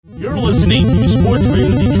listening to Sports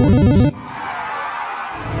Radio Detroit.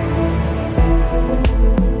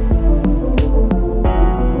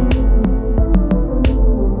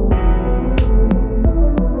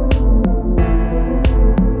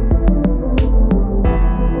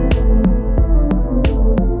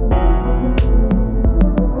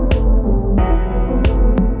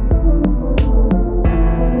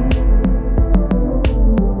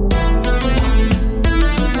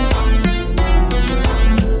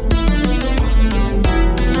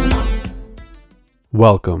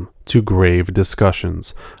 Welcome to Grave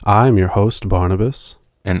Discussions. I'm your host, Barnabas.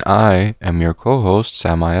 And I am your co-host,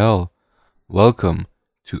 Samael. Welcome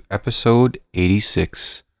to episode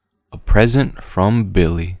 86, A Present from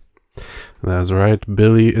Billy. That's right,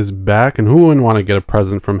 Billy is back, and who wouldn't want to get a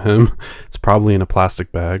present from him? It's probably in a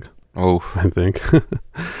plastic bag. Oh. I think.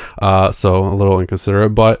 So a little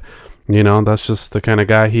inconsiderate, but, you know, that's just the kind of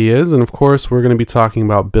guy he is. And of course, we're going to be talking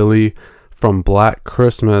about Billy from Black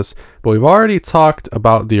Christmas, but we've already talked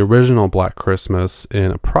about the original Black Christmas in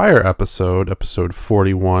a prior episode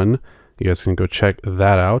 41. You guys can go check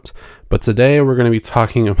that out. But today we're going to be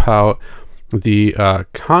talking about the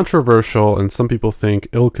controversial, and some people think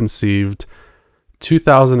ill-conceived,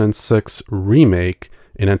 2006 remake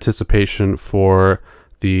in anticipation for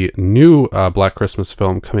the new Black Christmas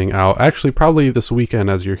film coming out, actually probably this weekend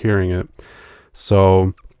as you're hearing it.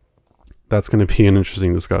 So that's going to be an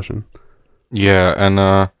interesting discussion. Yeah, and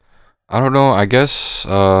I don't know, I guess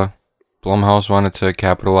Blumhouse wanted to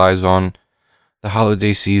capitalize on the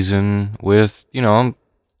holiday season with, you know,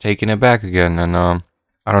 taking it back again, and I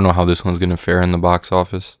don't know how this one's going to fare in the box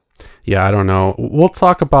office. Yeah, I don't know. We'll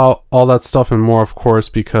talk about all that stuff and more, of course,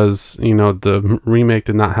 because, you know, the remake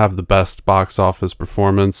did not have the best box office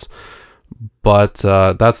performance, but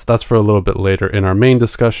that's for a little bit later in our main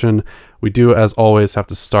discussion. We do, as always, have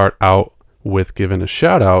to start out with giving a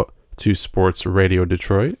shout out to Sports Radio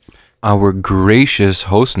Detroit, our gracious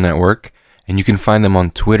host network, and you can find them on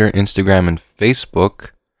Twitter, Instagram, and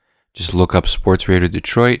Facebook. Just look up Sports Radio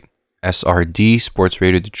Detroit, SRD, Sports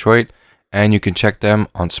Radio Detroit, and you can check them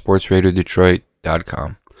on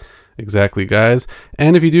sportsradiodetroit.com. Exactly, guys.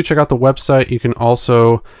 And if you do check out the website, you can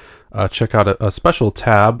also check out a special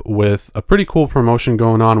tab with a pretty cool promotion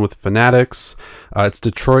going on with Fanatics. It's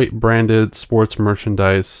Detroit branded sports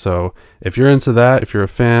merchandise. So if you're into that, if you're a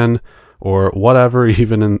fan or whatever,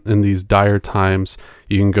 even in these dire times,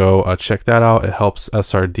 you can go check that out. It helps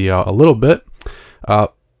SRD out a little bit.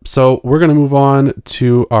 So we're going to move on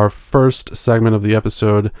to our first segment of the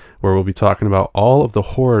episode, where we'll be talking about all of the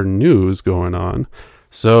horror news going on.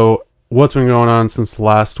 So what's been going on since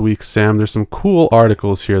last week, Sam? There's some cool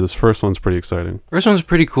articles here. This first one's pretty exciting. First one's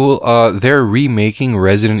pretty cool. They're remaking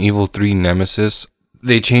Resident Evil 3 Nemesis.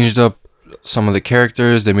 They changed up some of the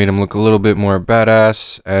characters. They made them look a little bit more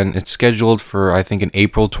badass, and it's scheduled for, I think, an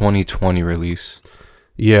April 2020 release.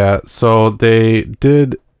 Yeah, so they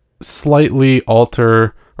did slightly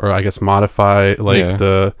alter, or I guess modify,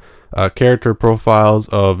 the character profiles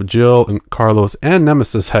of Jill and Carlos and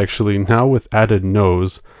Nemesis, actually, now with added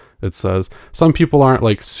nose. It says some people aren't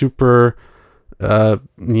like super,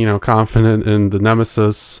 confident in the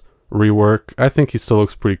Nemesis rework. I think he still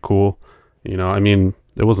looks pretty cool. You know, I mean,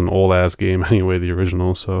 it was an old ass game anyway, the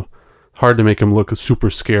original, so hard to make him look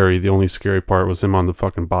super scary. The only scary part was him on the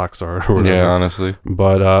fucking box art or whatever. Yeah, honestly.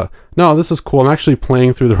 But no, this is cool. I'm actually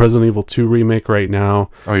playing through the Resident Evil 2 remake right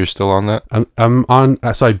now. Oh, you're still on that? I'm on.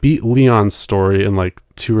 So I beat Leon's story in like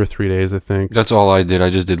 2 or 3 days, I think. That's all I did.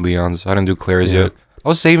 I just did Leon's. I didn't do Claire's yet. I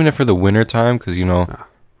was saving it for the winter time because, you know, going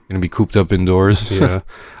to be cooped up indoors. Yeah.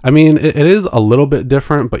 I mean, it is a little bit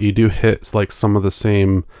different, but you do hit like some of the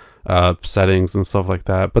same settings and stuff like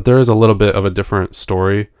that. But there is a little bit of a different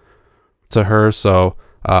story to her. So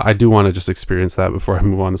I do want to just experience that before I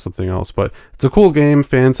move on to something else. But it's a cool game.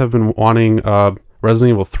 Fans have been wanting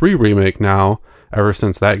Resident Evil 3 remake now, ever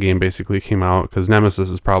since that game basically came out. Because Nemesis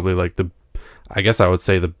is probably like I guess I would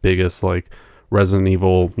say the biggest like Resident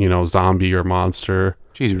Evil, zombie or monster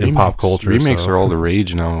in pop culture. Remakes are all the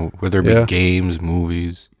rage now, whether it be games,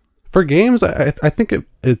 movies. For games, I think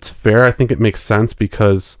it's fair. I think it makes sense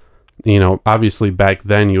because, obviously back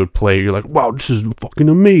then you would play, you're like, wow, this is fucking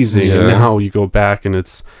amazing. Yeah. And now you go back and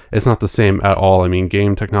it's not the same at all. I mean,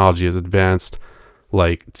 game technology has advanced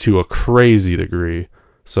like to a crazy degree.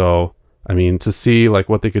 So, I mean, to see like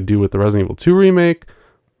what they could do with the Resident Evil 2 remake,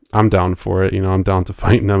 I'm down for it. I'm down to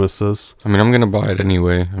fight Nemesis. I mean, I'm gonna buy it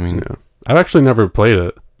anyway. I mean, I've actually never played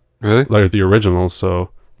it. Really? Like the original, so.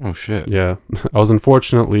 Oh shit. Yeah. I was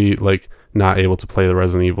unfortunately like not able to play the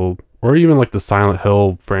Resident Evil or even like the Silent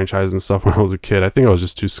Hill franchise and stuff when I was a kid. I think I was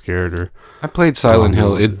just too scared. Or I played Silent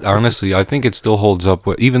Hill. It honestly, I think it still holds up.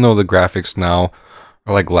 Even though the graphics now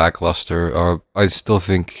are like lackluster, I still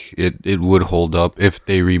think it would hold up if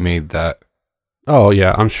they remade that. Oh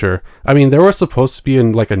yeah, I'm sure. I mean, there was supposed to be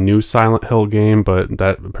in like a new Silent Hill game, but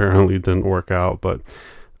that apparently didn't work out. But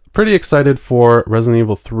pretty excited for Resident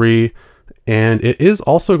Evil 3, and it is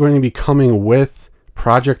also going to be coming with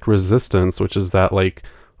Project Resistance, which is that like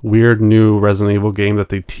weird new Resident Evil game that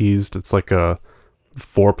they teased. It's like a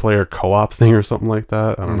 4-player co-op thing or something like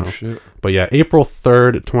that. I don't know. Shit. But yeah, April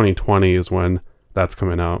 3rd, 2020 is when that's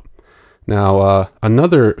coming out. Now,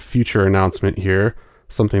 another future announcement here,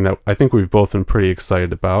 something that I think we've both been pretty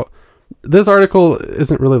excited about. This article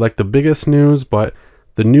isn't really like the biggest news, but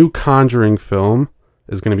the new Conjuring film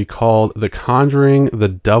is going to be called The Conjuring, The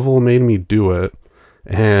Devil Made Me Do It.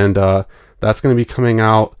 And that's going to be coming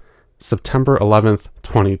out September 11th,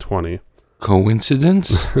 2020.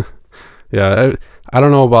 Coincidence? Yeah, I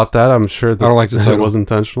don't know about that. I'm sure that I don't like the title. It was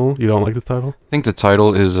intentional. You don't like the title? I think the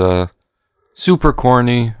title is super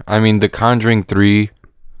corny. I mean, The Conjuring 3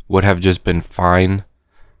 would have just been fine.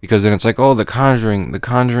 Because then it's like, oh, The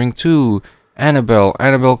Conjuring 2,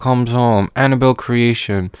 Annabelle Comes Home, Annabelle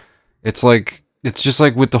Creation. It's just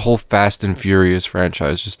like with the whole Fast and Furious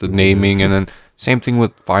franchise, just the naming, and then same thing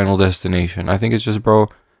with Final Destination. I think it's just, bro,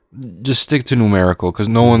 just stick to numerical, because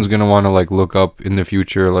no one's going to want to like look up in the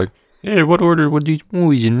future, like, hey, what order were these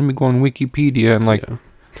movies in? Let me go on Wikipedia, and like, I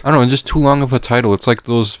don't know, it's just too long of a title. It's like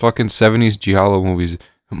those fucking 70s Giallo movies.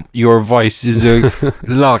 Your vice is a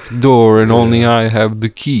locked door and only I have the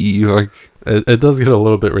key. Like, it does get a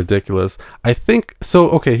little bit ridiculous. I think so.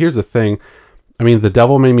 Okay, here's the thing. I mean, the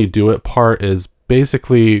devil made me do it part is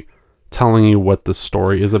basically telling you what the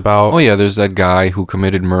story is about. Oh yeah, there's that guy who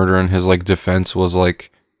committed murder and his like defense was like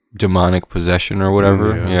demonic possession or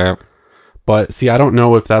whatever. Yeah. But see, I don't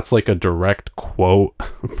know if that's like a direct quote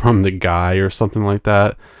from the guy or something like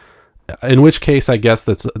that. In which case, I guess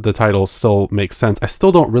that's the title still makes sense. I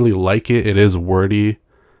still don't really like it. It is wordy,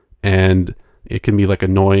 and it can be like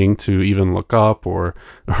annoying to even look up or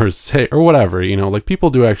say or whatever. You know, like people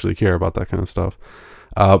do actually care about that kind of stuff.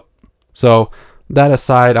 So that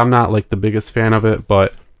aside, I'm not like the biggest fan of it,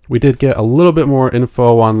 but we did get a little bit more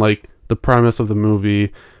info on like the premise of the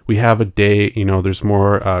movie. We have a date. You know, there's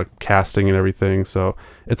more casting and everything. So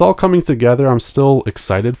it's all coming together. I'm still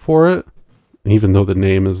excited for it, even though the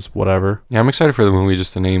name is whatever. Yeah, I'm excited for the movie,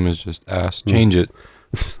 just the name is just ass. Change it.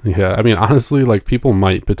 Yeah, I mean, honestly, like, people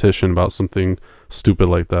might petition about something stupid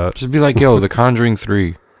like that. Just be like, yo, The Conjuring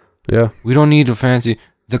 3. Yeah. We don't need a fancy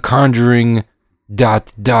The Conjuring ...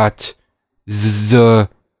 the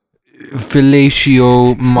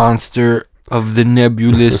fellatio monster of the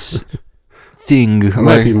nebulous thing. I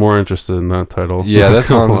might be more interested in that title. Yeah, that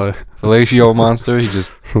sounds... Fellatio monster, he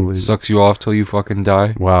just sucks you off till you fucking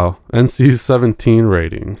die. Wow. NC-17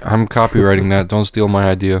 rating. I'm copywriting that. Don't steal my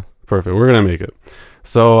idea. Perfect. We're going to make it.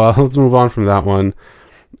 So let's move on from that one.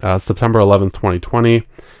 September 11th, 2020.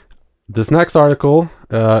 This next article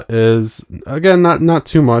is, again, not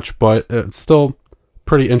too much, but it's still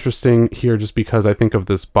pretty interesting here just because I think of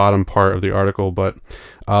this bottom part of the article. But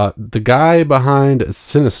the guy behind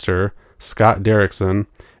Sinister, Scott Derrickson,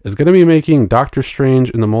 is going to be making Doctor Strange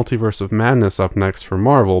in the Multiverse of Madness up next for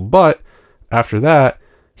Marvel. But after that,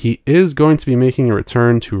 he is going to be making a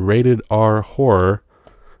return to rated R horror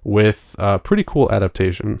with a pretty cool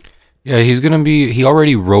adaptation. Yeah, he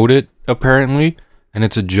already wrote it, apparently, and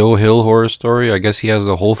it's a Joe Hill horror story. I guess he has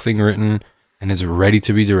the whole thing written, and it's ready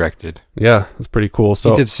to be directed. Yeah, it's pretty cool. So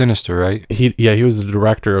he did Sinister, right? He was the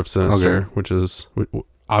director of Sinister, which is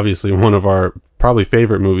obviously one of our probably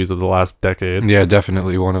favorite movies of the last decade. Yeah,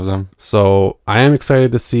 definitely one of them. So I am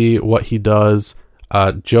excited to see what he does.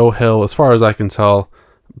 Joe Hill, as far as I can tell,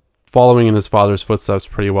 following in his father's footsteps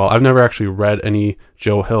pretty well. I've never actually read any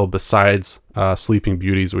Joe Hill besides Sleeping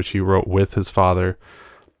Beauties, which he wrote with his father.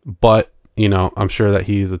 But, you know, I'm sure that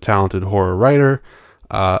he's a talented horror writer.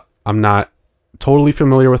 I'm not totally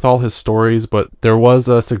familiar with all his stories, but there was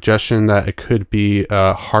a suggestion that it could be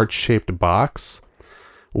a heart-shaped box,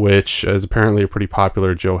 which is apparently a pretty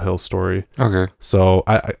popular Joe Hill story. Okay. So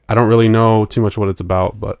I don't really know too much what it's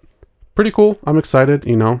about, but pretty cool. I'm excited,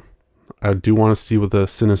 you know. I do want to see what the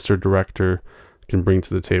Sinister director can bring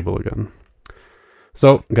to the table again.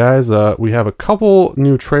 So, guys, we have a couple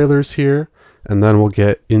new trailers here, and then we'll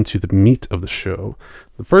get into the meat of the show.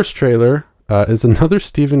 The first trailer is another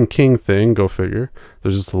Stephen King thing, go figure.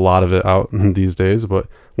 There's just a lot of it out these days, but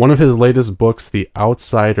one of his latest books, The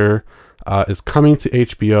Outsider, is coming to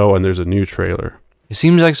HBO, and there's a new trailer. It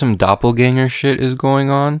seems like some doppelganger shit is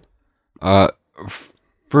going on.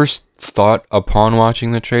 First thought upon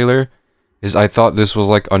watching the trailer is I thought this was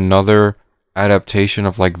like another adaptation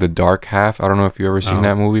of like The Dark Half. I don't know if you ever seen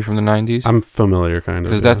that movie from the 90s. I'm familiar, kind of.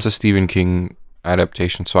 Because that's a Stephen King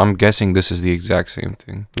adaptation, so I'm guessing this is the exact same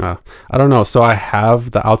thing. I don't know. So I have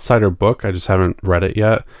the Outsider book. I just haven't read it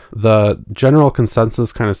yet. The general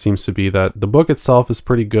consensus kind of seems to be that the book itself is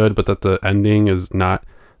pretty good, but that the ending is not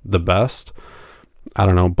the best. I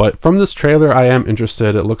don't know. But from this trailer, I am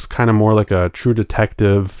interested. It looks kind of more like a True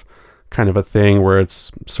Detective kind of a thing where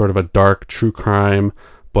it's sort of a dark true crime,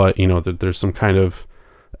 but, you know, there's some kind of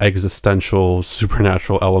existential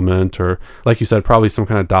supernatural element, or like you said, probably some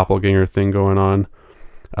kind of doppelganger thing going on.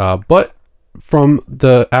 But from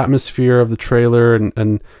the atmosphere of the trailer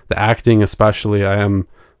and the acting especially, I am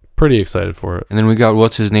pretty excited for it. And then we got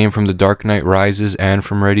what's his name from The Dark Knight Rises and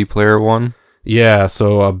from Ready Player One. Yeah,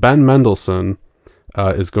 so Ben Mendelsohn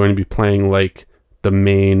is going to be playing like the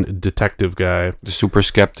main detective guy. The super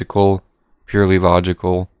skeptical, purely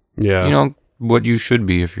logical. Yeah. You know, what you should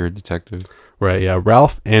be if you're a detective. Right, yeah.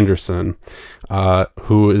 Ralph Anderson,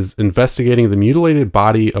 who is investigating the mutilated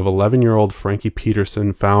body of 11-year-old Frankie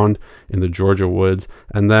Peterson found in the Georgia woods.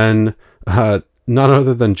 And then none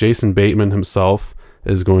other than Jason Bateman himself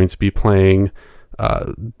is going to be playing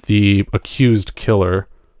the accused killer,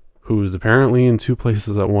 who is apparently in two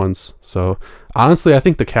places at once. So honestly, I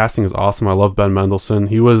think the casting is awesome. I love Ben Mendelsohn.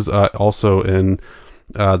 He was also in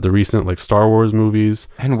the recent like Star Wars movies.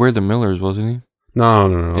 And We're the Millers, wasn't he?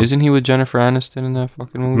 No. Isn't he with Jennifer Aniston in that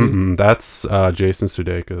fucking movie? That's Jason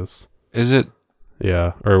Sudeikis. Is it?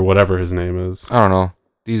 Yeah, or whatever his name is. I don't know.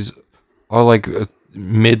 These all like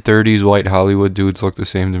mid-30s white Hollywood dudes look the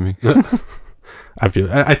same to me.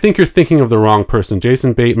 I think you're thinking of the wrong person.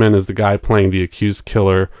 Jason Bateman is the guy playing the accused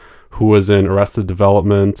killer who was in Arrested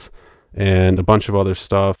Development and a bunch of other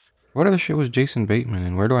stuff. What other shit was Jason Bateman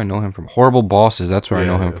in? Where do I know him from? Horrible Bosses, that's where I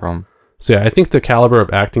know him from. So yeah, I think the caliber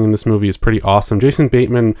of acting in this movie is pretty awesome. Jason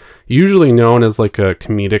Bateman, usually known as like a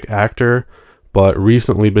comedic actor, but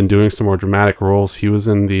recently been doing some more dramatic roles. He was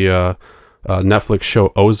in the Netflix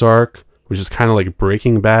show Ozark, which is kind of like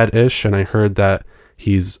Breaking Bad-ish, and I heard that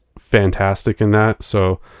he's fantastic in that.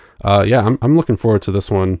 So yeah, I'm looking forward to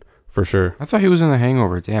this one for sure. I thought he was in The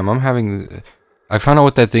Hangover. Damn, I found out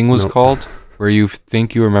what that thing was called, where you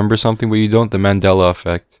think you remember something, but you don't. The Mandela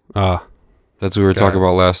effect. That's what we were talking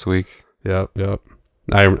about last week. Yep.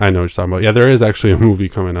 I know what you're talking about. Yeah, there is actually a movie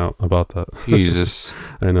coming out about that. Jesus.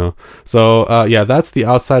 I know. So, yeah, that's The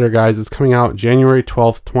Outsider, guys. It's coming out January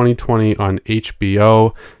 12th, 2020 on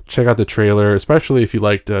HBO. Check out the trailer, especially if you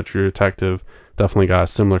liked True Detective. Definitely got a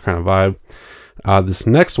similar kind of vibe. This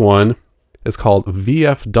next one is called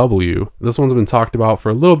VFW. This one's been talked about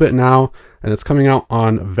for a little bit now, and it's coming out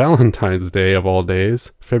on Valentine's Day of all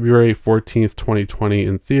days, February 14th, 2020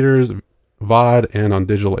 in theaters, VOD, and on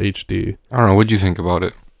digital HD. I don't know. What'd you think about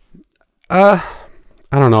it? I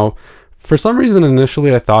don't know. For some reason,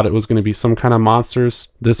 initially, I thought it was going to be some kind of monsters.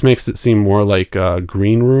 This makes it seem more like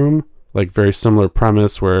Green Room, like very similar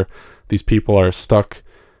premise where these people are stuck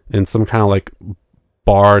in some kind of like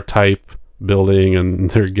bar type building and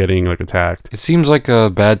they're getting like attacked. It seems like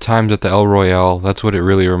Bad Times at the El Royale. That's what it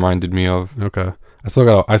really reminded me of. Okay. I still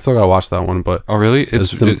gotta watch that one, but oh really?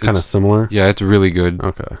 It's kind of similar. Yeah, it's really good.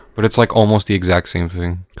 Okay, but it's like almost the exact same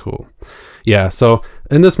thing. Cool. Yeah. So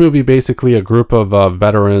in this movie, basically, a group of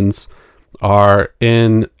veterans are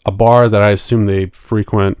in a bar that I assume they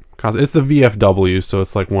frequent. It's the VFW, so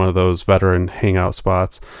it's like one of those veteran hangout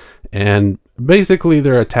spots, and basically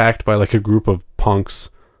they're attacked by like a group of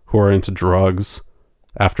punks who are into drugs.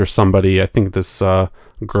 After somebody, I think this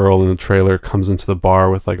girl in the trailer comes into the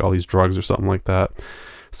bar with like all these drugs or something like that.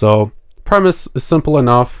 So premise is simple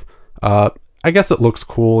enough. I guess it looks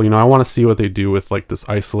cool. You know, I want to see what they do with like this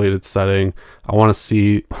isolated setting. I want to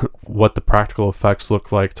see what the practical effects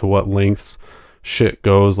look like, to what lengths shit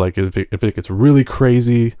goes, like if it gets really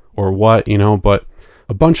crazy or what, you know. But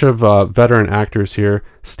a bunch of veteran actors here.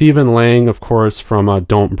 Stephen Lang, of course, from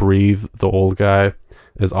Don't Breathe, the old guy,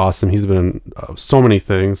 is awesome. He's been in so many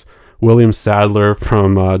things. William Sadler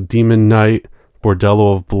from Demon Knight,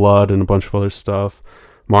 Bordello of Blood, and a bunch of other stuff.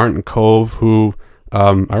 Martin Kove, who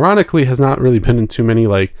ironically has not really been in too many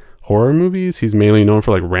like horror movies. He's mainly known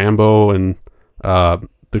for like Rambo and The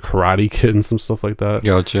Karate Kid and some stuff like that.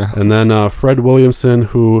 Gotcha. And then Fred Williamson,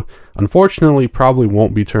 who unfortunately probably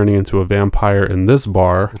won't be turning into a vampire in this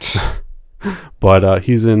bar, but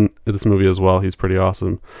he's in this movie as well. He's pretty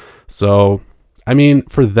awesome. So, I mean,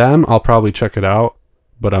 for them, I'll probably check it out,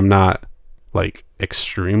 but I'm not like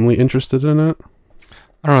extremely interested in it.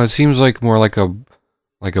 I don't know. It seems like more like a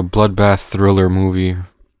bloodbath thriller movie.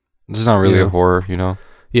 This is not really a horror, you know?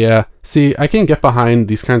 Yeah. See, I can get behind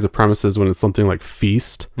these kinds of premises when it's something like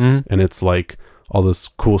Feast, and it's like all this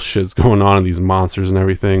cool shit's going on and these monsters and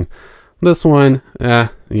everything. This one,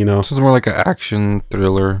 you know. So it's more like an action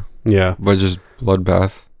thriller. Yeah. But just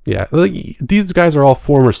bloodbath. Yeah. Like, these guys are all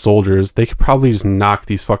former soldiers. They could probably just knock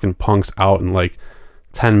these fucking punks out in like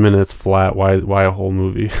 10 minutes flat. Why a whole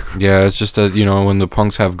movie? Yeah, it's just that, you know, when the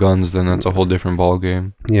punks have guns, then that's a whole different ball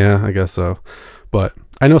game. Yeah, I guess so. But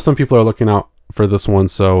I know some people are looking out for this one,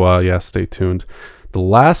 so yeah, stay tuned. The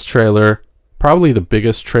last trailer, probably the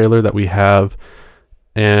biggest trailer that we have,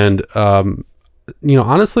 and you know,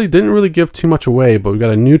 honestly didn't really give too much away, but we got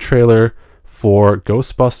a new trailer for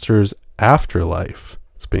Ghostbusters Afterlife,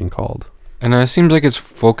 it's being called. And it seems like it's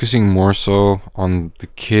focusing more so on the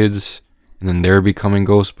kids, and then they're becoming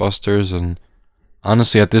Ghostbusters. And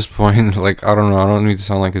honestly, at this point, like, I don't know, I don't need to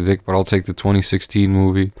sound like a dick, but I'll take the 2016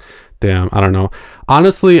 movie. Damn, I don't know.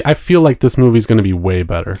 Honestly, I feel like this movie's going to be way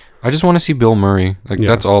better. I just want to see Bill Murray. Like,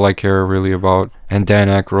 that's all I care really about. And Dan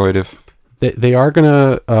Aykroyd, if... They are going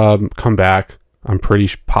to come back. I'm pretty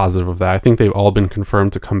positive of that. I think they've all been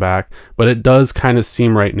confirmed to come back. But it does kind of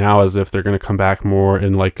seem right now as if they're going to come back more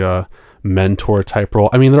in like a mentor type role.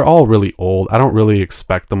 I mean, they're all really old. I don't really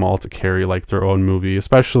expect them all to carry like their own movie,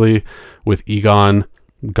 especially with Egon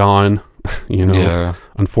gone. You know,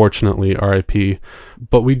 unfortunately, RIP.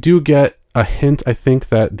 But we do get a hint, I think,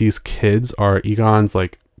 that these kids are Egon's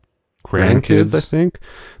like grandkids, I think.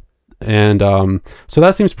 And so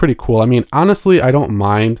that seems pretty cool. I mean, honestly, I don't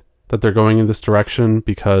mind that they're going in this direction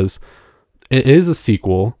because it is a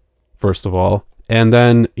sequel, first of all. And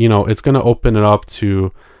then, you know, it's going to open it up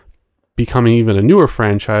to becoming even a newer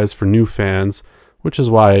franchise for new fans, which is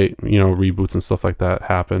why, you know, reboots and stuff like that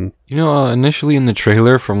happen. You know, initially in the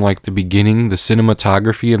trailer from like the beginning, the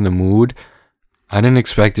cinematography and the mood, I didn't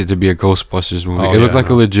expect it to be a Ghostbusters movie. It looked like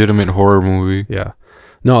a legitimate horror movie. Yeah.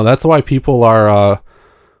 No, that's why people are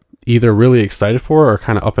either really excited for it or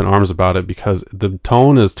kind of up in arms about it, because the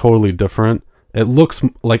tone is totally different. It looks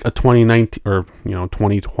like a 2019 or, you know,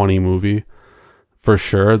 2020 movie for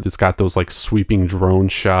sure. It's got those like sweeping drone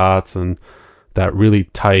shots and that really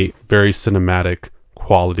tight, very cinematic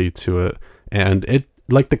quality to it. And it,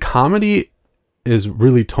 like, the comedy is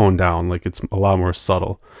really toned down. Like, it's a lot more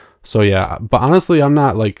subtle. So yeah, but honestly, I'm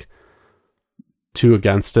not like too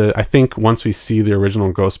against it. I think once we see the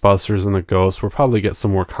original Ghostbusters and the ghost, we'll probably get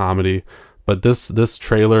some more comedy. But this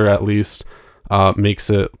trailer at least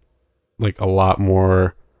makes it like a lot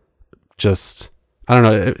more just, I don't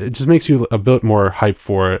know, it just makes you a bit more hype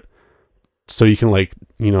for it, so you can, like,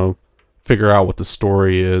 you know, figure out what the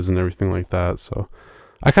story is and everything like that. So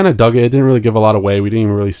I kind of dug it. It didn't really give a lot away. We didn't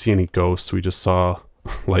even really see any ghosts. We just saw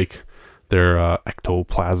like their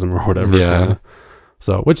ectoplasm or whatever. Yeah.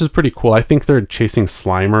 So, which is pretty cool. I think they're chasing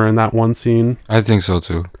Slimer in that one scene. I think so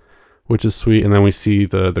too. Which is sweet. And then we see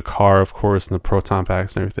the car, of course, and the proton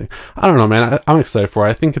packs and everything. I don't know, man. I'm excited for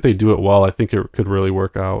it. I think if they do it well, I think it could really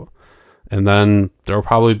work out. And then there'll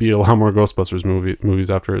probably be a lot more Ghostbusters movies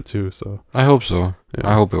after it too. So I hope so. Yeah.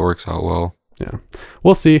 I hope it works out well. Yeah,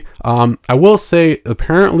 we'll see. I will say,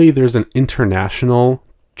 apparently there's an international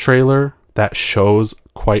trailer that shows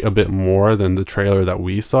quite a bit more than the trailer that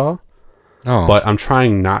we saw. Oh, but I'm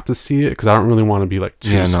trying not to see it because I don't really want to be like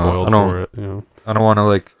too spoiled for it. You know, I don't want to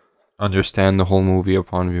like understand the whole movie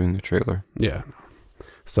upon viewing the trailer. Yeah.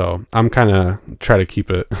 So I'm kind of try to keep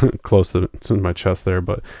it close to my chest there.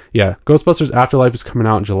 But yeah, Ghostbusters Afterlife is coming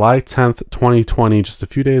out July 10th, 2020, just a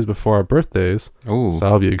few days before our birthdays. Oh, so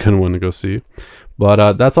that'll be a good one to go see.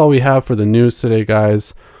 But that's all we have for the news today,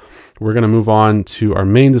 guys. We're going to move on to our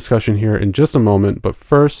main discussion here in just a moment. But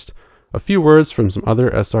first, a few words from some other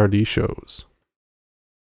SRD shows.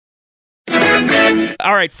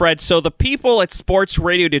 All right, Fred. So the people at Sports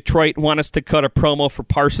Radio Detroit want us to cut a promo for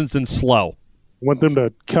Parsons and Slow. Want them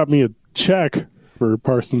to cut me a check for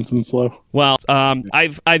Parsons and Slow. Well,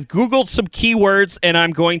 I've Googled some keywords, and I'm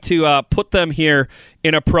going to put them here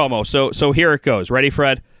in a promo. So here it goes. Ready,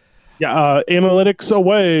 Fred? Yeah, analytics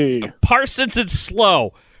away. Parsons and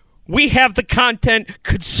Slow. We have the content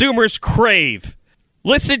consumers crave.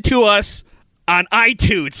 Listen to us on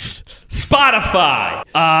iTunes,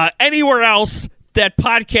 Spotify, anywhere else that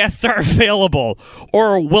podcasts are available,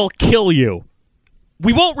 or we'll kill you.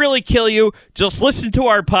 We won't really kill you. Just listen to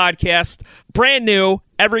our podcast, brand new,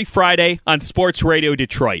 every Friday on Sports Radio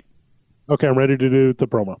Detroit. Okay, I'm ready to do the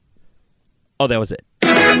promo. Oh, that was it.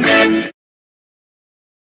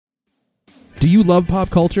 Do you love pop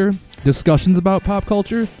culture? Discussions about pop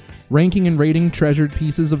culture? Ranking and rating treasured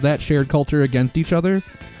pieces of that shared culture against each other?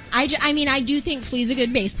 I do think Flea's a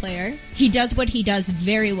good bass player. He does what he does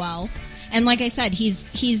very well. And like I said,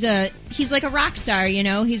 he's like a rock star, you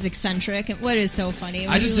know. He's eccentric. What is so funny?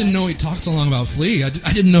 I just didn't know he talked so long about Flea. I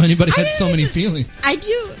didn't know anybody had so many feelings. I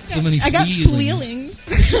do. So many I got feelings.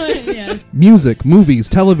 Yeah. Music, movies,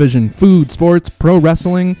 television, food, sports, pro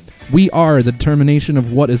wrestling. We are the determination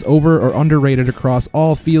of what is over or underrated across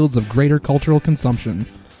all fields of greater cultural consumption.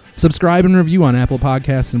 Subscribe and review on Apple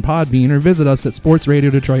Podcasts and Podbean, or visit us at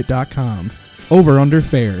sportsradiodetroit.com. Over Under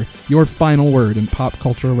Fair, your final word in pop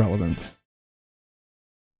cultural relevance.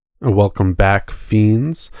 Welcome back,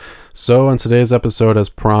 fiends. So in today's episode, as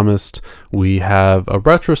promised, we have a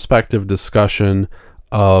retrospective discussion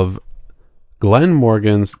of Glen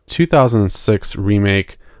Morgan's 2006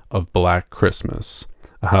 remake of Black Christmas.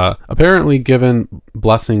 Apparently given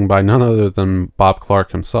blessing by none other than Bob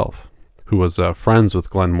Clark himself, who was friends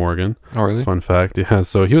with Glen Morgan. Oh, really? Fun fact. Yeah,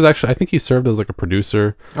 so he was actually, I think he served as like a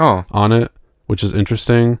producer on it, which is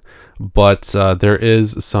interesting. But there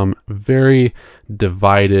is some very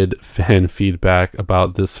divided fan feedback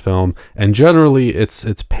about this film, and generally it's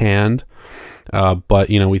panned.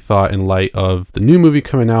 But, you know, we thought in light of the new movie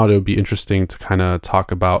coming out, it would be interesting to kind of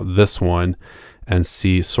talk about this one and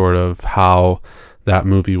see sort of how that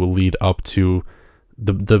movie will lead up to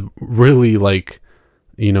the really, like,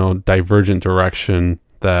 you know, divergent direction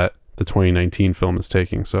that the 2019 film is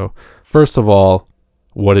taking. So first of all,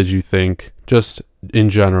 what did you think just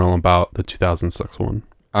in general about the 2006 one?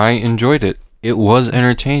 I enjoyed it. It was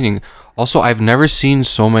entertaining. Also, I've never seen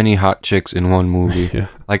so many hot chicks in one movie. Yeah.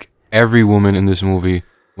 Like, every woman in this movie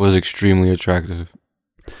was extremely attractive.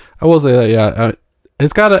 I will say that, yeah,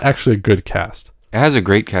 it's got actually a good cast. It has a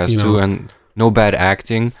great cast, You know. too, and no bad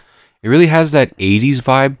acting. It really has that 80s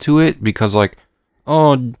vibe to it, because, like,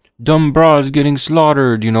 oh, dumb bras getting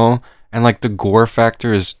slaughtered, you know? And, like, the gore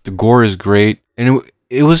is great. And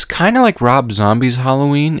it was kind of like Rob Zombie's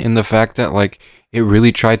Halloween in the fact that, like, it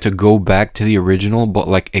really tried to go back to the original, but,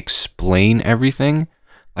 like, explain everything.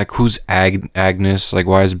 Like, who's Agnes? Like,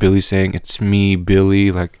 why is Billy saying, it's me,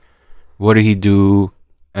 Billy? Like, what did he do?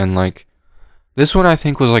 And, like, this one I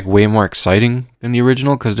think was, like, way more exciting than the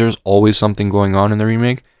original, because there's always something going on in the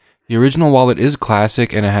remake. The original, while it is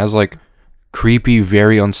classic and it has, like, creepy,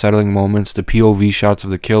 very unsettling moments, the POV shots of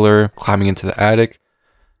the killer climbing into the attic,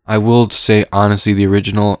 I will say, honestly, the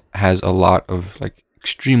original has a lot of, like,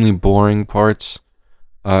 extremely boring parts.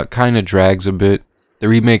 Kind of drags a bit. The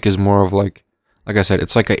remake is more of, like I said,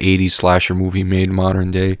 it's like a 80s slasher movie made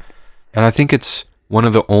modern day. And I think it's one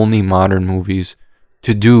of the only modern movies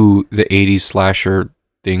to do the 80s slasher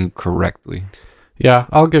thing correctly. Yeah,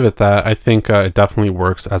 I'll give it that. I think it definitely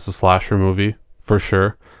works as a slasher movie, for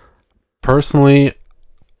sure. Personally,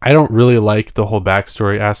 I don't really like the whole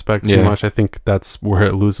backstory aspect too much. I think that's where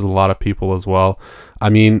it loses a lot of people as well. I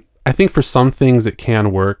mean, I think for some things it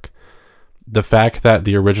can work. The fact that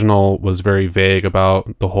the original was very vague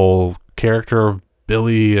about the whole character of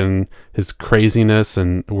Billy and his craziness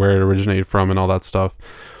and where it originated from and all that stuff.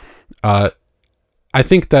 I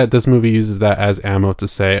think that this movie uses that as ammo to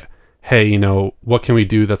say, hey, you know, what can we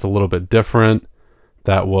do that's a little bit different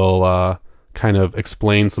that will kind of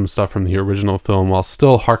explain some stuff from the original film while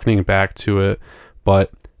still hearkening back to it.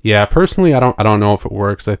 But yeah, personally, I don't know if it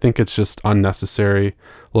works. I think it's just unnecessary.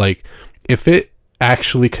 Like, if it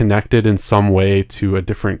actually connected in some way to a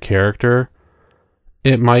different character,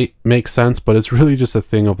 it might make sense, but it's really just a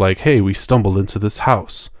thing of like, hey, we stumbled into this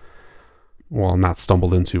house. Well, not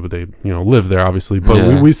stumbled into, but they, you know, live there obviously.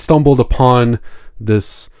 But we stumbled upon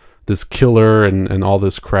this killer and all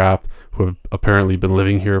this crap who have apparently been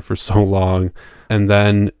living here for so long. And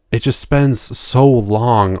then it just spends so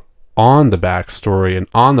long on the backstory and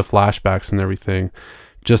on the flashbacks and everything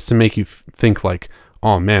just to make you think like,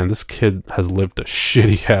 oh man, this kid has lived a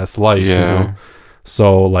shitty ass life. Yeah. You know?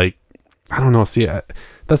 So like, I don't know. See,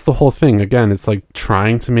 that's the whole thing. Again, it's like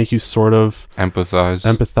trying to make you sort of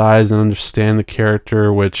empathize and understand the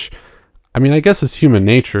character, which, I mean, I guess is human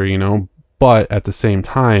nature, you know, but at the same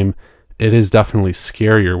time, it is definitely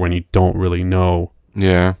scarier when you don't really know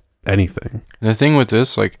anything. And the thing with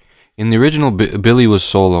this, like, in the original, Billy was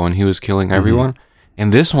solo and he was killing everyone.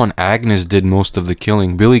 In this one, Agnes did most of the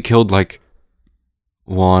killing. Billy killed, like,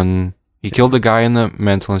 he killed the guy in the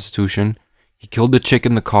mental institution, he killed the chick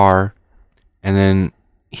in the car, and then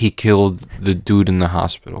he killed the dude in the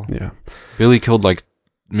hospital. Yeah. Billy killed, like,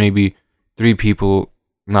 maybe 3 people,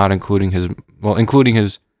 not including his... Well, including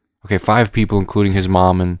his... Okay, 5 people, including his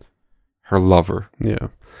mom and her lover. Yeah.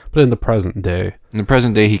 But in the present day...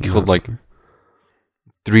 he killed, like,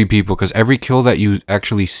 3 people. Because every kill that you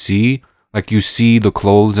actually see... Like, you see the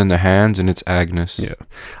clothes and the hands, and it's Agnes. Yeah.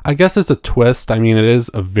 I guess it's a twist. I mean, it is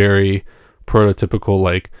a very prototypical,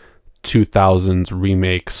 like, 2000s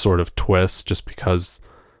remake sort of twist, just because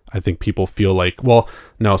I think people feel like, well,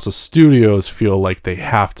 no, so studios feel like they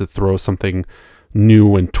have to throw something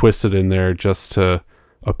new and twisted in there just to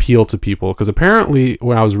appeal to people. Because apparently,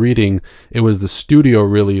 when I was reading, it was the studio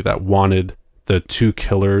really that wanted the two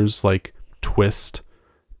killers like twist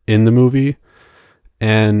in the movie.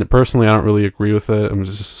 And personally, I don't really agree with it. I'm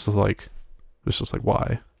just like, it's just like,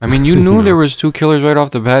 why? I mean, you knew there was two killers right off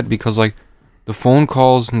the bat because like the phone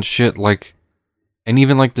calls and shit, like, and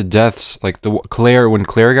even like the deaths, like when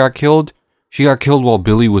Claire got killed, she got killed while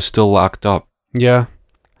Billy was still locked up. Yeah,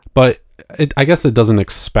 but I guess it doesn't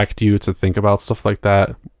expect you to think about stuff like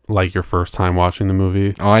that, like your first time watching the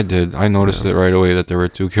movie. Oh, I did. I noticed it right away that there were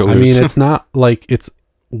two killers. I mean, it's not like it's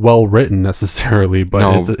well written necessarily, but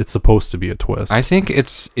No. it's supposed to be a twist. I think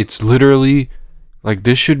it's literally like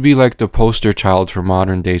this should be like the poster child for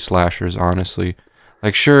modern day slashers. Honestly,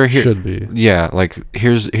 like sure, should be. Yeah, like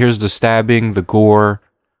here's the stabbing, the gore.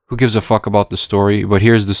 Who gives a fuck about the story? But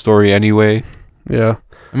here's the story anyway. Yeah,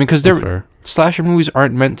 I mean, because that's fair. slasher movies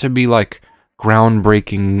aren't meant to be like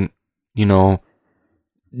groundbreaking,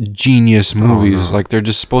 genius movies. no. Like they're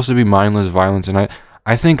just supposed to be mindless violence. And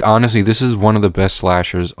I think honestly, this is one of the best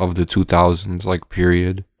slashers of the 2000s, like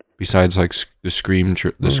period. Besides like the Scream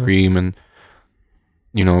and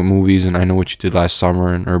movies, and I Know What You Did Last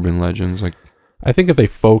Summer and Urban Legends. Like I think if they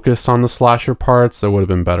focused on the slasher parts, that would have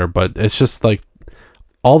been better. But it's just like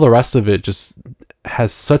all the rest of it just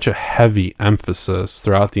has such a heavy emphasis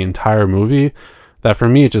throughout the entire movie that for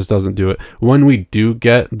me it just doesn't do it. When we do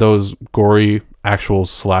get those gory actual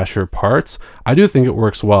slasher parts, I do think it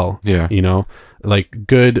works well. Yeah. Like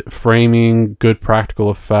good framing, good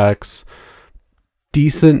practical effects,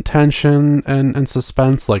 decent tension and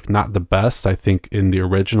suspense, like not the best. I think in the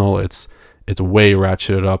original it's way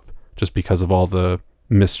ratcheted up just because of all the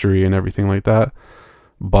mystery and everything like that.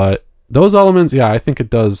 But those elements, yeah, I think it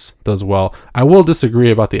does well. I will disagree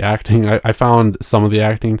about the acting. I found some of the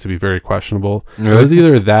acting to be very questionable. Really? It was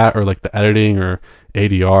either that or like the editing or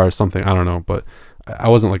ADR or something. I don't know, but I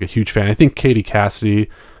wasn't like a huge fan. I think Katie Cassidy,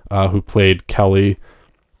 who played Kelly,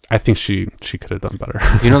 I think she could have done better.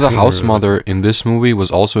 the house mother in this movie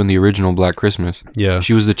was also in the original Black Christmas. Yeah.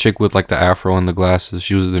 She was the chick with like the afro and the glasses.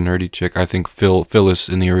 She was the nerdy chick. I think Phyllis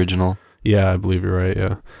in the original. Yeah, I believe you're right.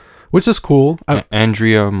 Yeah. Which is cool.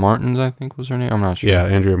 Andrea Martins, I think was her name. I'm not sure. Yeah,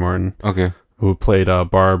 Andrea Martin. Okay. Who played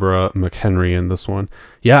Barbara McHenry in this one.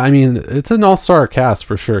 Yeah, I mean, it's an all-star cast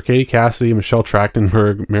for sure. Katie Cassidy, Michelle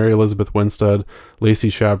Trachtenberg, Mary Elizabeth Winstead, Lacey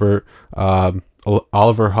Chabert,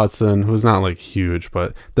 Oliver Hudson, who's not like huge,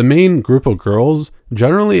 but the main group of girls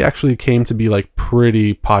generally actually came to be like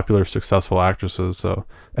pretty popular, successful actresses. So,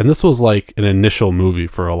 and this was like an initial movie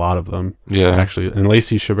for a lot of them. Yeah. Actually, and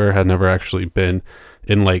Lacey Chabert had never actually been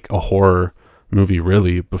in like a horror movie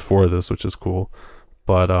really before this, which is cool.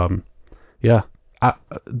 But yeah,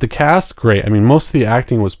 the cast, great. I mean, most of the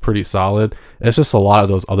acting was pretty solid. It's just a lot of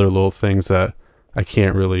those other little things that I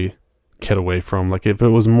can't really get away from. Like if it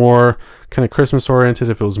was more kind of Christmas oriented,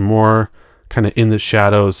 if it was more kind of in the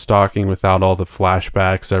shadows stalking without all the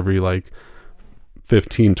flashbacks every like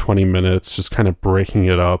 15-20 minutes, just kind of breaking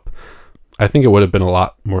it up, I think it would have been a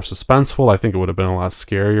lot more suspenseful. I think it would have been a lot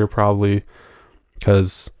scarier probably,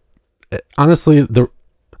 because honestly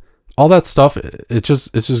all that stuff, it's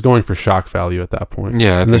just going for shock value at that point.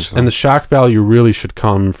 Yeah, I think so. And the shock value really should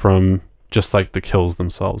come from just like the kills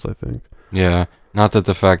themselves, I think. Yeah, not that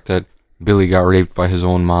the fact that Billy got raped by his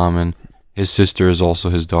own mom and his sister is also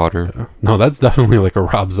his daughter. Yeah. No, that's definitely like a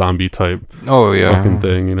Rob Zombie type Oh yeah. fucking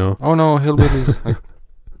thing, Oh no, hillbillies. Like,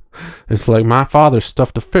 It's like my father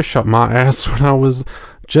stuffed a fish up my ass when I was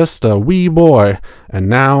just a wee boy, and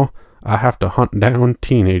now I have to hunt down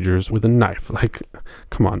teenagers with a knife. Like,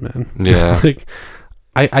 come on, man. Yeah. Like,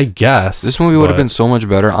 I guess this movie would have been so much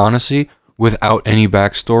better, honestly, without any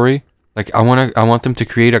backstory. Like I want them to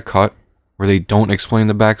create a cut where they don't explain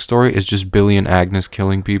the backstory. It's just Billy and Agnes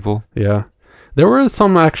killing people. Yeah. There were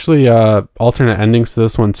some actually alternate endings to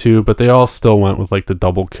this one too, but they all still went with like the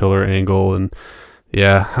double killer angle, and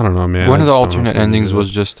yeah, I don't know, man. One of the alternate endings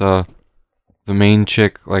was just the main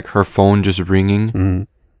chick, like her phone just ringing, Mm-hmm.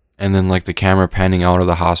 and then like the camera panning out of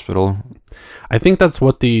the hospital. I think that's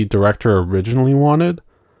what the director originally wanted,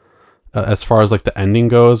 as far as like the ending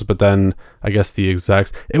goes, but then I guess the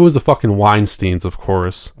execs, it was the fucking Weinsteins, of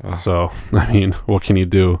course. Ugh. So, I mean, what can you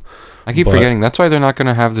do? I keep forgetting. That's why they're not going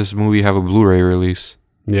to have this movie have a Blu-ray release.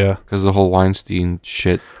 Yeah. Because of the whole Weinstein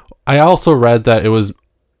shit. I also read that it was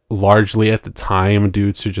largely at the time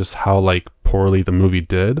due to just how like poorly the movie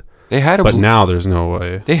did. But now there's no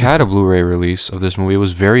way. They had a Blu-ray release of this movie. It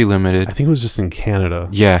was very limited. I think it was just in Canada.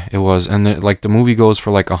 Yeah, it was. And the movie goes for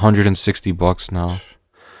like $160 now.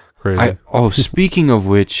 Crazy. Speaking of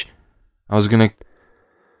which, I was going to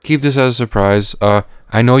keep this as a surprise.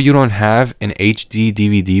 I know you don't have an HD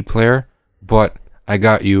DVD player, but I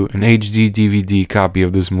got you an HD DVD copy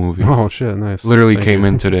of this movie. Oh, shit, nice. Literally came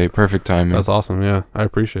in today. Perfect timing. That's awesome, yeah. I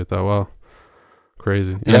appreciate that. Wow.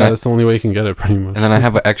 Crazy. And Yeah, that's the only way you can get it, pretty much. And then I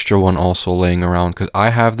have an extra one also laying around because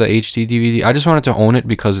I have the HD DVD. I just wanted to own it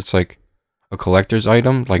because it's like a collector's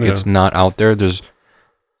item. Like it's not out there.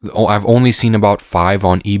 I've only seen about 5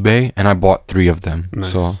 on eBay, and I bought 3 of them.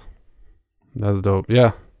 Nice. So that's dope.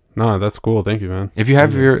 Yeah. No, that's cool. Thank you, man. if you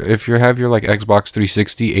have your like Xbox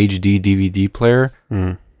 360 HD DVD player,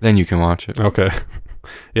 then you can watch it. Okay.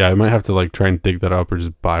 Yeah, I might have to like try and dig that up or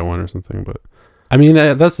just buy one or something, but I mean,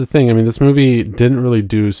 that's the thing. I mean, this movie didn't really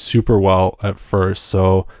do super well at first,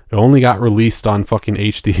 so it only got released on fucking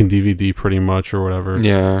HD and DVD pretty much or whatever.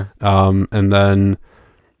 Yeah. And then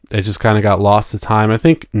it just kind of got lost to time. I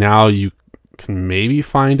think now you can maybe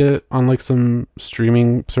find it on like some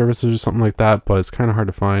streaming services or something like that, but it's kind of hard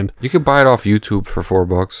to find. You could buy it off YouTube for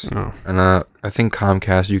 $4. Oh. And I think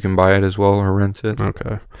Comcast you can buy it as well or rent it.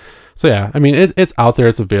 Okay. So yeah, I mean, it's out there.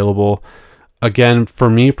 It's available. Again, for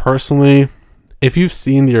me personally, if you've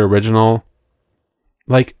seen the original,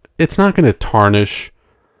 like, it's not going to tarnish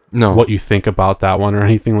what you think about that one or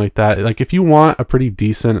anything like that. Like, if you want a pretty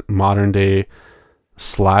decent modern day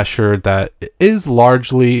slasher that is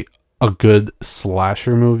largely a good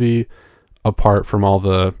slasher movie, apart from all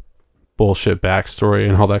the bullshit backstory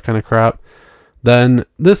and all that kind of crap, then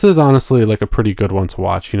this is honestly like a pretty good one to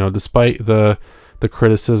watch, you know, despite the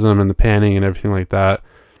criticism and the panning and everything like that,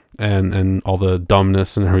 and all the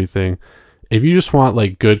dumbness and everything. If you just want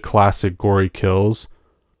like good classic gory kills,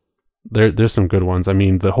 there's some good ones. I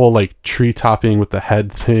mean, the whole like tree topping with the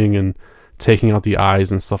head thing and taking out the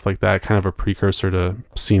eyes and stuff like that, kind of a precursor to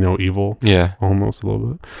See No Evil. Yeah. Almost a little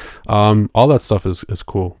bit. All that stuff is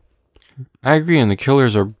cool. I agree, and the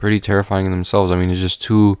killers are pretty terrifying in themselves. I mean, it's just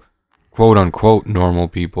 2 quote unquote normal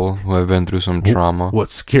people who have been through some trauma.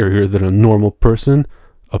 What's scarier than a normal person?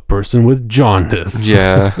 A person with jaundice.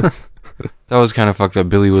 Yeah. That was kind of fucked up.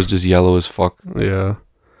 Billy was just yellow as fuck. Yeah.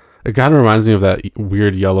 It kind of reminds me of that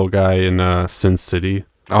weird yellow guy in Sin City.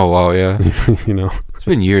 Oh, wow, yeah. You know? It's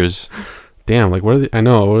been years. Damn, like, what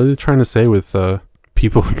are they trying to say with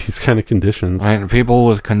people with these kind of conditions? Right, people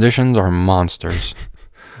with conditions are monsters.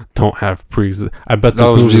 Don't have I bet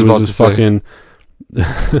this movie was just fucking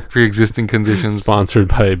pre-existing conditions. Sponsored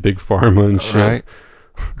by Big Pharma and shit. Right.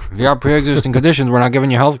 If you have pre-existing conditions, we're not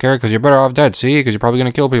giving you health care because you're better off dead, see? Because you're probably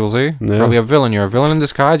going to kill people, see? You're probably a villain. You're a villain in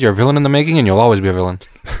disguise, you're a villain in the making, and you'll always be a villain.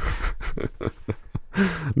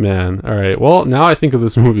 Man, all right. Well, now I think of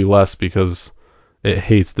this movie less because it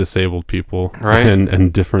hates disabled people, right?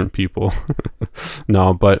 And different people.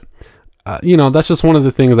 No, but, you know, that's just one of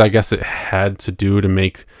the things I guess it had to do to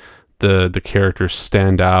make the characters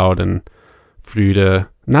stand out and for you to,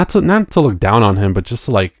 not to look down on him, but just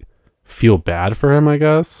to, like, feel bad for him, I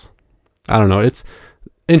guess. I don't know. It's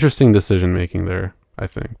interesting decision making there, I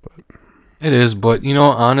think. But it is, but you know,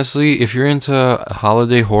 honestly, if you're into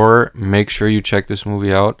holiday horror, make sure you check this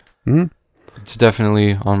movie out. Mm-hmm. It's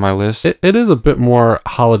definitely on my list. It is a bit more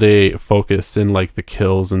holiday focused in like the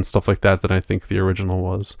kills and stuff like that than I think the original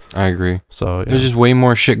was. I agree. So yeah. There's just way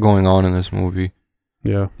more shit going on in this movie.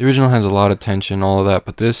 Yeah. The original has a lot of tension, all of that,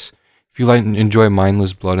 but this, if you like enjoy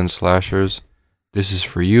mindless blood and slashers, this is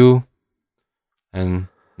for you. And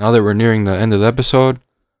now that we're nearing the end of the episode,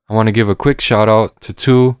 I want to give a quick shout out to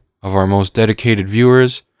 2 of our most dedicated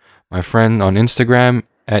viewers. My friend on Instagram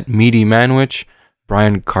at Meaty Manwich,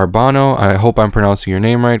 Brian Carbano. I hope I'm pronouncing your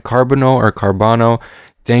name right. Carbano or Carbano.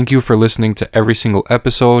 Thank you for listening to every single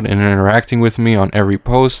episode and interacting with me on every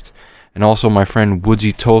post. And also my friend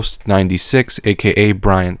Woodsy Toast 96, aka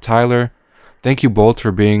Brian Tyler. Thank you both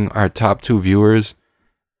for being our top 2 viewers.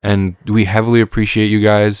 And we heavily appreciate you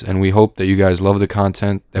guys, and we hope that you guys love the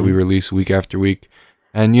content that we release week after week.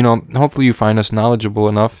 And, you know, hopefully you find us knowledgeable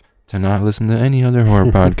enough to not listen to any other horror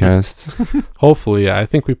podcasts. Hopefully, yeah. I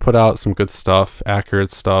think we put out some good stuff, accurate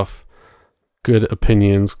stuff, good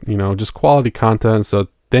opinions, you know, just quality content. So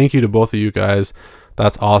thank you to both of you guys.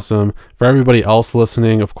 That's awesome. For everybody else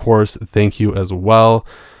listening, of course, thank you as well.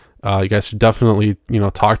 You guys should definitely, you know,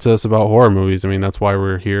 talk to us about horror movies. I mean, that's why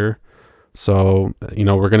we're here. So, you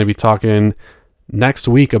know, we're going to be talking next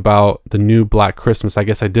week about the new Black Christmas. I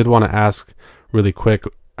guess I did want to ask really quick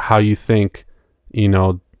how you think, you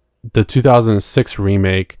know, the 2006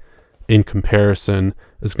 remake in comparison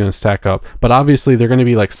is going to stack up. But obviously they're going to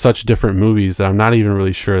be like such different movies that I'm not even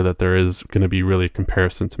really sure that there is going to be really a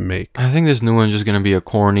comparison to make. I think this new one's just going to be a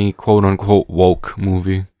corny, quote-unquote woke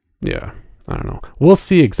movie. Yeah, I don't know. We'll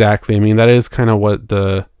see exactly. I mean, that is kind of what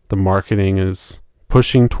the marketing is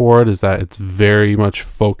pushing toward, is that it's very much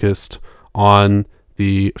focused on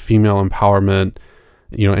the female empowerment,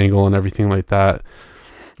 angle and everything like that.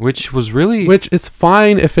 Which is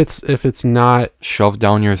fine if it's not shoved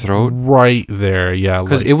down your throat right there. Yeah,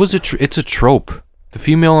 because it's a trope. The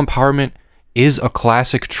female empowerment is a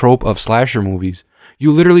classic trope of slasher movies.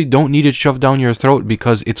 You literally don't need it shoved down your throat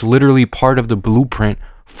because it's literally part of the blueprint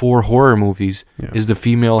for horror movies. Yeah. Is the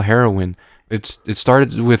female heroine. It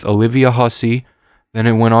started with Olivia Hussey, then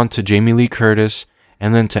it went on to Jamie Lee Curtis,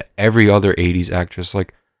 and then to every other 80s actress.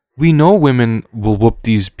 Like, we know women will whoop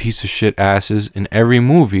these piece of shit asses in every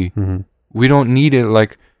movie. Mm-hmm. We don't need it.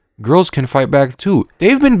 Like, girls can fight back too.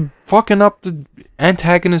 They've been fucking up the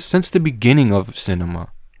antagonists since the beginning of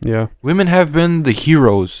cinema. Yeah. Women have been the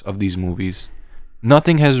heroes of these movies.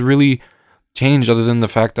 Nothing has really changed other than the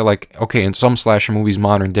fact that, like, okay, in some slasher movies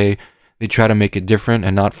modern day, they try to make it different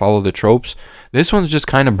and not follow the tropes. This one's just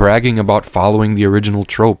kind of bragging about following the original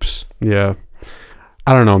tropes. Yeah.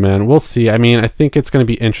 I don't know, man. We'll see. I mean, I think it's going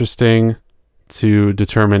to be interesting to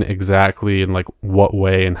determine exactly in like what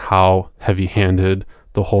way and how heavy-handed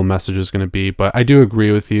the whole message is going to be. But I do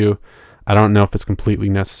agree with you. I don't know if it's completely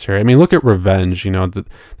necessary. I mean, look at Revenge.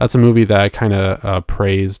 That's a movie that I kind of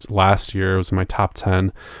praised last year. It was in my top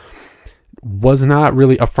 10. Was not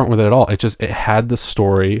really upfront with it at all. It had the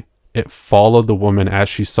story. It followed the woman as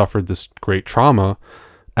she suffered this great trauma,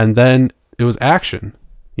 and then it was action.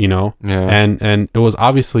 Yeah. And it was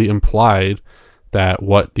obviously implied that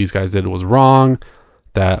what these guys did was wrong,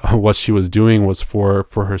 that what she was doing was for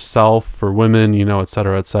herself, for women, et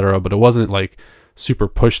cetera, but it wasn't like super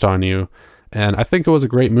pushed on you. And I think it was a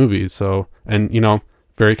great movie. So, and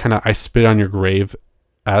very kind of I Spit on Your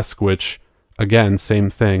Grave-esque, which again, same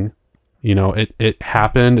thing. It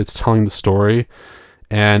happened, it's telling the story,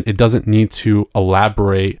 and it doesn't need to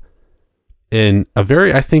elaborate in a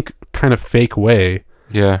very, I think, kind of fake way.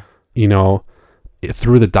 Yeah.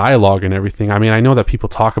 Through the dialogue and everything. I mean, I know that people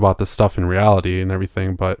talk about this stuff in reality and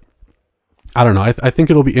everything, but I don't know. I think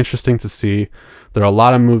it'll be interesting to see. There are a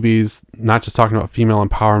lot of movies, not just talking about female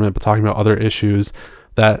empowerment, but talking about other issues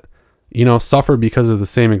that, suffer because of the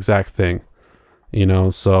same exact thing,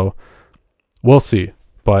 so we'll see.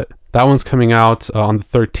 But that one's coming out on the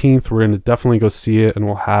 13th. We're going to definitely go see it, and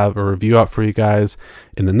we'll have a review out for you guys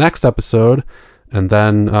in the next episode. And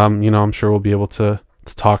then, I'm sure we'll be able to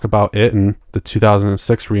talk about it and the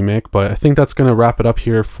 2006 remake. But I think that's going to wrap it up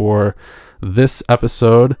here for this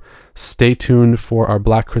episode. Stay tuned for our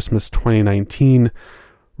Black Christmas 2019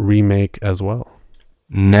 remake as well.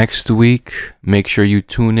 Next week, make sure you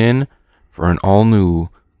tune in for an all-new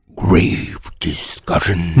Grave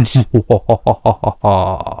Discussions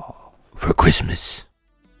for Christmas.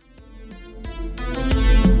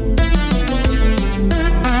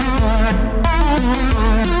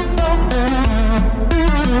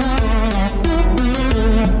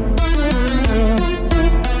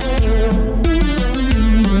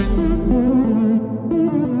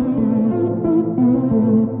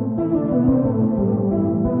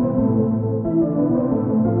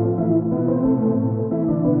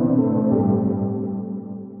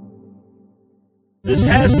 This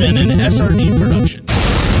has been an SRD production.